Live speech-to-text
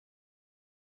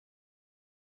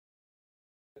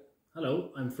Hello,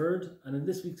 I'm Ferd, and in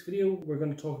this week's video we're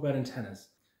going to talk about antennas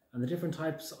and the different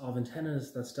types of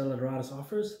antennas that Stella Doratus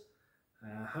offers,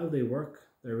 how they work,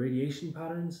 their radiation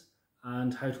patterns,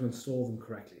 and how to install them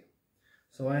correctly.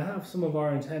 So I have some of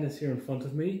our antennas here in front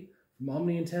of me, from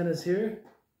Omni antennas here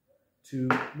to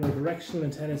more directional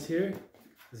antennas here.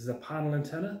 This is a panel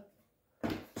antenna,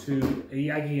 to a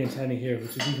Yagi antenna here,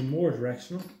 which is even more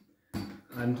directional.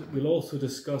 And we'll also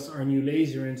discuss our new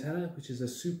laser antenna, which is a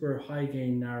super high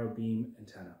gain narrow beam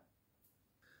antenna.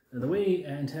 Now the way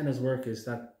antennas work is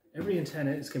that every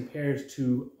antenna is compared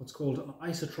to what's called an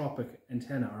isotropic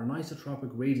antenna or an isotropic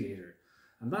radiator.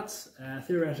 And that's a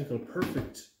theoretical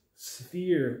perfect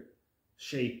sphere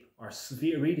shape or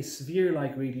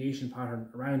sphere-like radiation pattern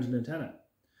around an antenna.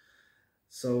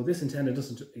 So this antenna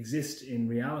doesn't exist in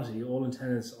reality. All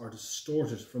antennas are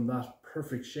distorted from that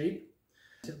perfect shape.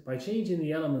 By changing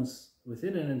the elements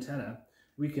within an antenna,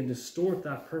 we can distort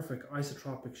that perfect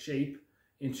isotropic shape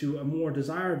into a more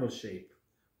desirable shape.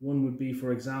 One would be,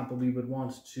 for example, we would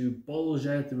want to bulge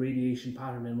out the radiation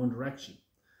pattern in one direction.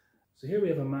 So here we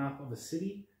have a map of a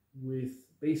city with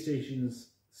base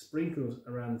stations sprinkled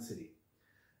around the city.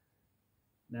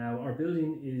 Now our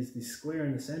building is the square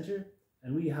in the center,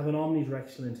 and we have an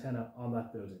omnidirectional antenna on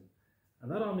that building.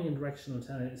 And that omnidirectional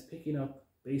antenna is picking up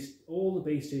all the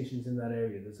base stations in that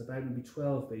area. There's about maybe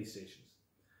 12 base stations.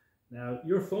 Now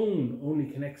your phone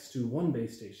only connects to one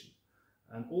base station,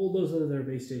 and all those other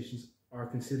base stations are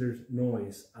considered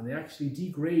noise, and they actually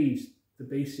degrade the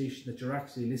base station that you're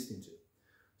actually listening to.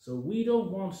 So we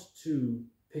don't want to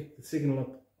pick the signal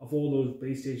up of all those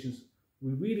base stations.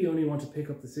 We really only want to pick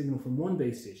up the signal from one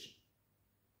base station.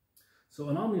 So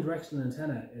an omnidirectional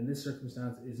antenna in this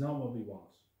circumstance is not what we want.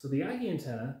 So the Yagi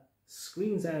antenna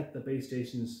screens out the base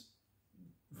stations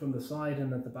from the side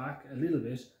and at the back a little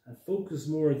bit and focus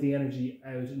more of the energy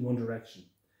out in one direction.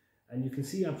 And you can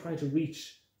see I'm trying to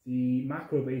reach the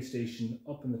macro base station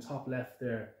up in the top left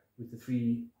there with the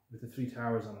three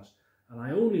towers on it. And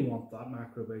I only want that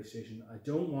macro base station. I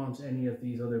don't want any of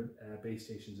these other base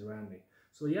stations around me.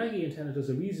 So the Yagi antenna does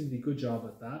a reasonably good job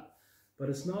at that, but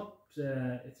it's not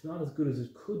as good as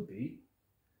it could be.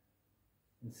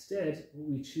 Instead, what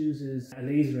we choose is a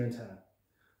laser antenna.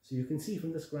 So you can see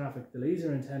from this graphic, the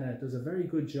laser antenna does a very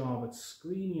good job at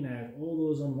screening out all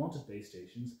those unwanted base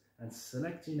stations and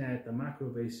selecting out the macro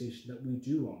base station that we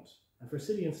do want. And for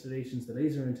city installations, the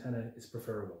laser antenna is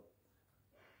preferable.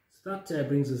 So that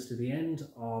brings us to the end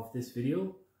of this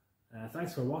video.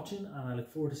 Thanks for watching, and I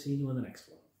look forward to seeing you in the next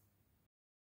one.